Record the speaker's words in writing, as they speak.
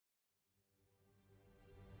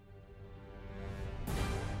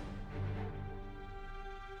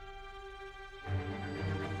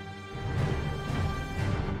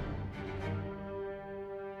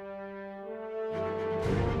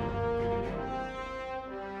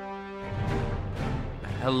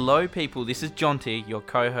Hello, people. This is Jonty, your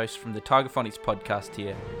co-host from the Tiger Phonics podcast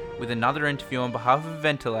here, with another interview on behalf of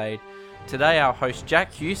Ventilade. Today, our host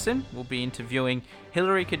Jack Hewson will be interviewing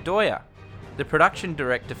Hilary Kadoya, the production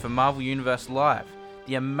director for Marvel Universe Live,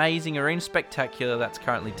 the amazing arena spectacular that's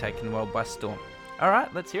currently taking the world by storm. All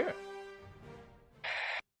right, let's hear it.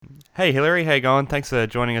 Hey Hilary, how you going? Thanks for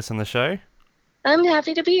joining us on the show. I'm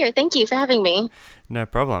happy to be here. Thank you for having me. No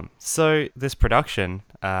problem. So this production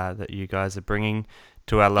that you guys are bringing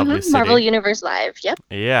to our lovely city. Marvel Universe Live, yep.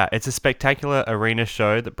 Yeah, it's a spectacular arena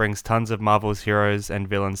show that brings tons of Marvel's heroes and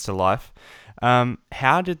villains to life.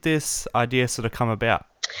 How did this idea sort of come about?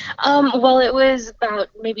 Well, it was about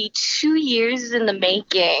maybe 2 years in the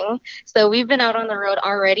making. So we've been out on the road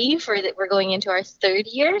already we're going into our third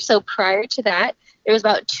year. So prior to that, it was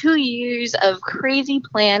about 2 years of crazy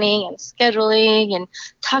planning and scheduling and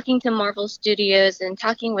talking to Marvel Studios and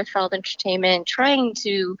talking with Feld Entertainment, trying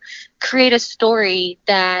to create a story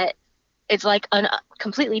that is like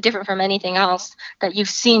completely different from anything else that you've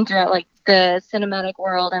seen throughout like the cinematic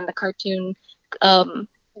world and the cartoon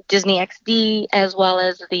Disney XD as well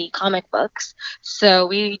as the comic books. So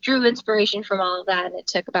we drew inspiration from all of that, and it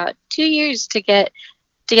took about 2 years to get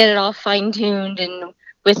it all fine tuned and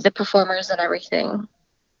with the performers and everything.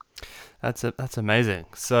 That's amazing.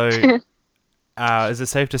 So, is it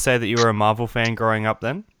safe to say that you were a Marvel fan growing up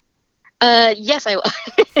then? Yes, I was.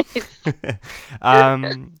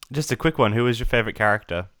 Just a quick one. Who was your favorite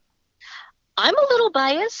character? I'm a little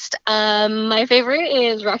biased. My favorite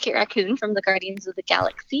is Rocket Raccoon from the Guardians of the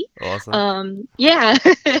Galaxy. Awesome. Yeah,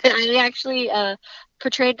 I actually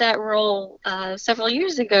portrayed that role several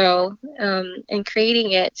years ago in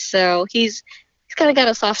creating it. So he's kind of got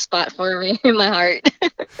a soft spot for me in my heart.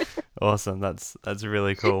 Awesome. That's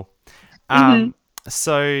really cool. Mm-hmm.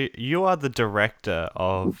 So you are the director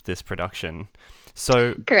of this production.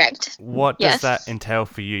 So Correct. what does Yes. that entail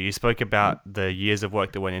for you? You spoke about the years of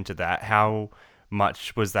work that went into that. How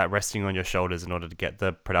much was that resting on your shoulders in order to get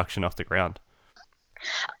the production off the ground?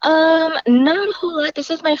 Not a whole lot. This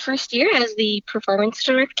is my first year as the performance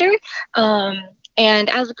director. And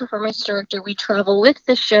as a performance director, we travel with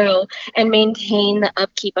the show and maintain the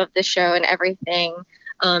upkeep of the show and everything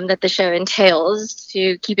that the show entails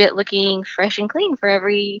to keep it looking fresh and clean for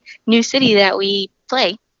every new city that we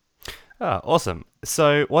play. Oh, awesome.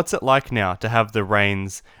 So what's it like now to have the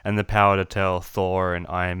reins and the power to tell Thor and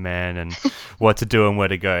Iron Man and what to do and where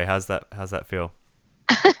to go? How's that feel?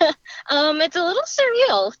 It's a little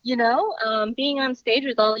surreal, being on stage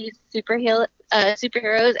with all these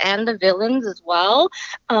superheroes and the villains as well.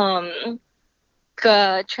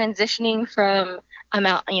 Transitioning from I'm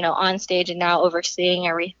out, on stage and now overseeing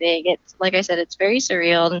everything. It's like I said, it's very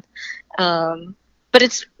surreal, but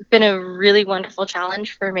it's been a really wonderful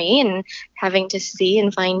challenge for me, and having to see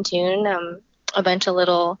and fine tune a bunch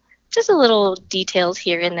of just a little details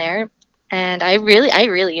here and there, and I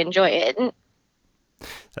really enjoy it.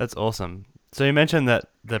 That's awesome. So you mentioned that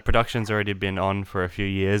the production's already been on for a few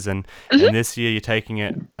years, and Mhm. this year you're taking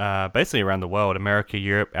it basically around the world, America,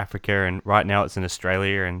 Europe, Africa, and right now it's in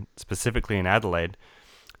Australia and specifically in Adelaide.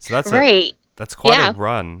 So Right. that's quite a Yeah.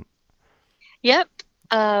 run. Yep.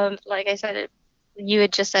 Like I said, you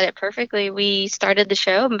had just said it perfectly. We started the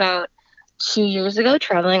show about 2 years ago,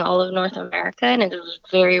 traveling all of North America, and it was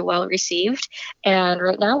very well received. And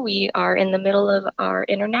right now we are in the middle of our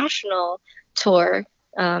international tour,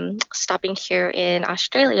 stopping here in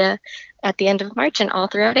Australia at the end of March and all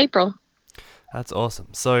throughout April. That's awesome.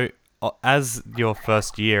 So as your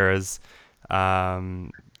first year as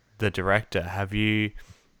um, the director, have you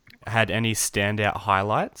had any standout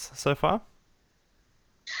highlights so far?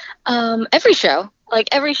 Every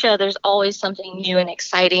show, there's always something new and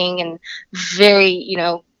exciting and very,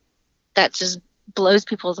 that just blows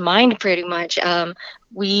people's mind pretty much.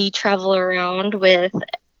 We travel around with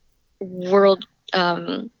world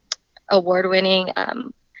award-winning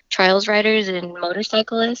trials riders and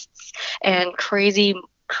motorcyclists and crazy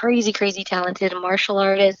talented martial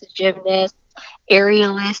artists, gymnasts,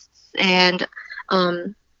 aerialists, and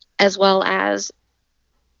um, as well as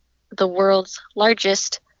the world's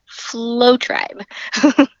largest flow tribe.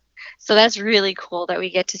 So that's really cool that we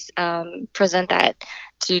get to present that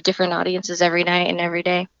to different audiences every night and every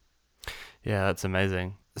day. Yeah, that's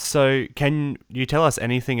amazing. So, can you tell us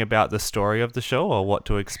anything about the story of the show or what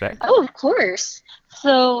to expect? Oh, of course.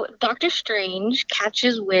 So Doctor Strange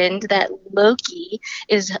catches wind that Loki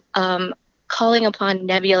is calling upon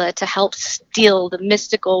Nebula to help steal the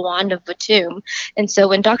mystical wand of Batum. And so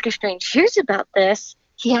when Doctor Strange hears about this,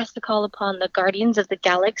 he has to call upon the Guardians of the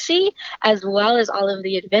Galaxy as well as all of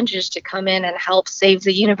the Avengers to come in and help save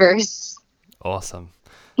the universe. Awesome.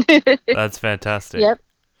 That's fantastic. Yep.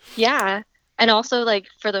 Yeah. And also, like,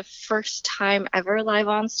 for the first time ever live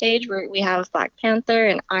on stage, we have Black Panther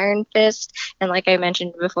and Iron Fist, and like I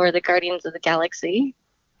mentioned before, the Guardians of the Galaxy.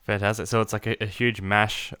 Fantastic. So it's like a huge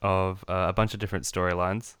mash of a bunch of different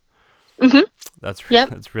storylines. Hmm. That's Yep.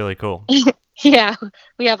 that's really cool. Yeah.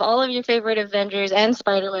 We have all of your favorite Avengers and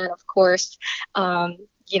Spider-Man, of course. Over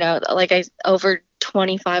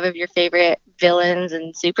 25 of your favorite villains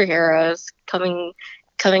and superheroes coming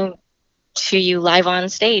to you live on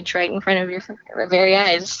stage right in front of your very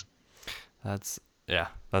eyes. That's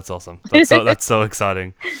awesome. That's so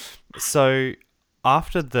exciting. So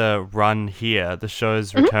after the run here, the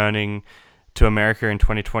show's Mhm. returning to America in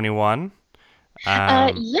 2021.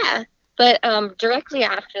 Yeah, but directly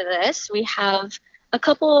after this, we have a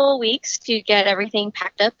couple weeks to get everything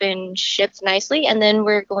packed up and shipped nicely, and then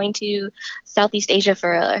we're going to Southeast Asia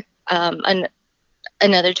for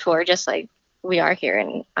another tour, just like we are here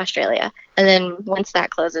in Australia. And then once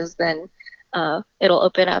that closes, then it'll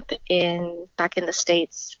open up back in the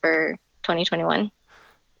States for 2021.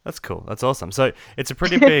 That's cool. That's awesome. So it's a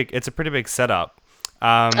pretty big setup.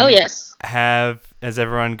 Oh yes. Has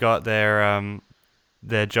everyone got their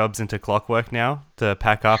jobs into clockwork now to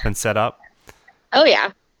pack up and set up? Oh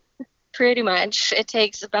yeah. Pretty much. It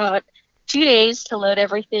takes about 2 days to load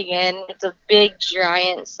everything in. It's a big,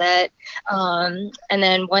 giant set. And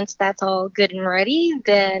then once that's all good and ready,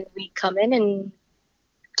 then we come in and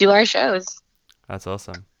do our shows. That's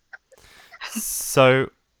awesome. So,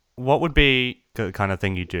 what would be the kind of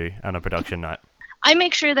thing you do on a production night? I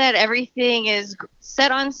make sure that everything is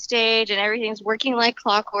set on stage and everything's working like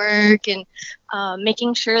clockwork, and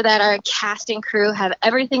making sure that our cast and crew have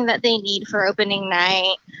everything that they need for opening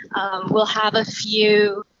night. We'll have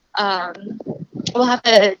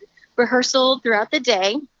a rehearsal throughout the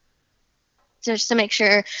day just to make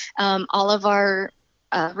sure all of our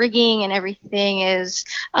rigging and everything is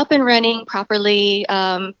up and running properly.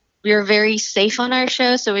 We're very safe on our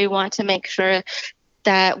show, so we want to make sure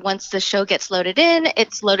that once the show gets loaded in,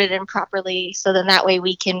 it's loaded in properly, so then that way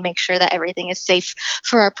we can make sure that everything is safe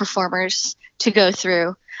for our performers to go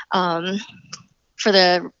through for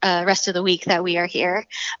the rest of the week that we are here.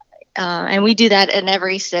 And we do that in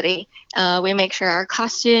every city. We make sure our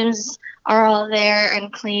costumes are all there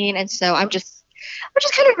and clean, and so I'm just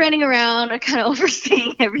kind of running around, kind of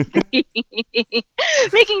overseeing everything,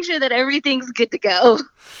 making sure that everything's good to go.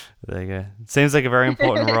 There you go. It seems like a very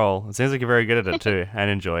important role. It seems like you're very good at it too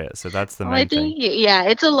and enjoy it. So that's the main thing. Yeah,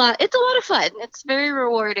 it's a lot. It's a lot of fun. It's very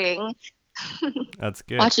rewarding. That's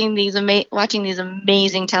good. Watching these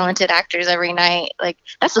amazing, talented actors every night, like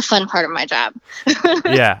that's the fun part of my job.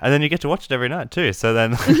 Yeah, and then you get to watch it every night too. So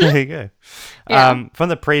then there you go. Yeah. From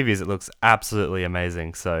the previews, it looks absolutely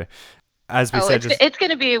amazing. So as we said, it's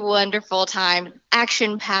going to be a wonderful time.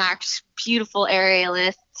 Action-packed, beautiful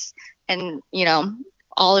aerialists, and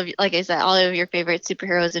like I said, all of your favorite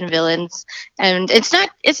superheroes and villains. And it's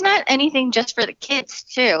not anything just for the kids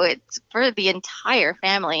too. It's for the entire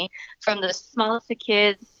family, from the smallest of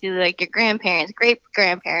kids to like your grandparents, great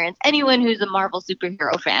grandparents, anyone who's a Marvel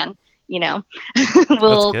superhero fan.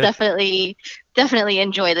 Will definitely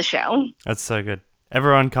enjoy the show. That's so good.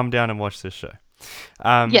 Everyone, come down and watch this show.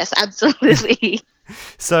 Yes, absolutely.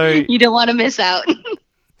 So you don't want to miss out.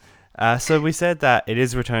 So we said that it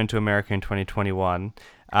is returned to America in 2021.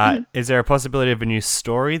 Is there a possibility of a new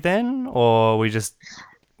story then, or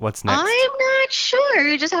what's next? I'm not sure.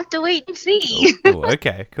 You just have to wait and see. Ooh,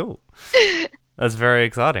 okay, cool. That's very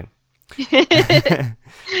exciting.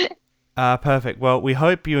 Perfect. Well, we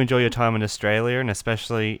hope you enjoy your time in Australia, and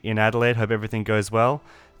especially in Adelaide. Hope everything goes well.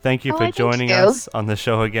 Thank you for joining us on the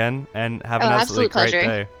show again, and have an absolutely great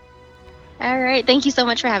day. All right. Thank you so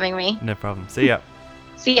much for having me. No problem. See ya.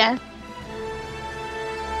 See ya.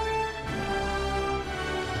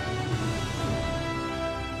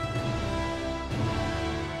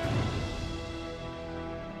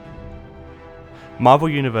 Marvel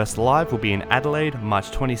Universe Live will be in Adelaide,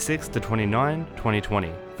 March 26 to 29,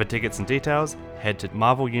 2020. For tickets and details, head to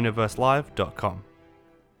marveluniverselive.com.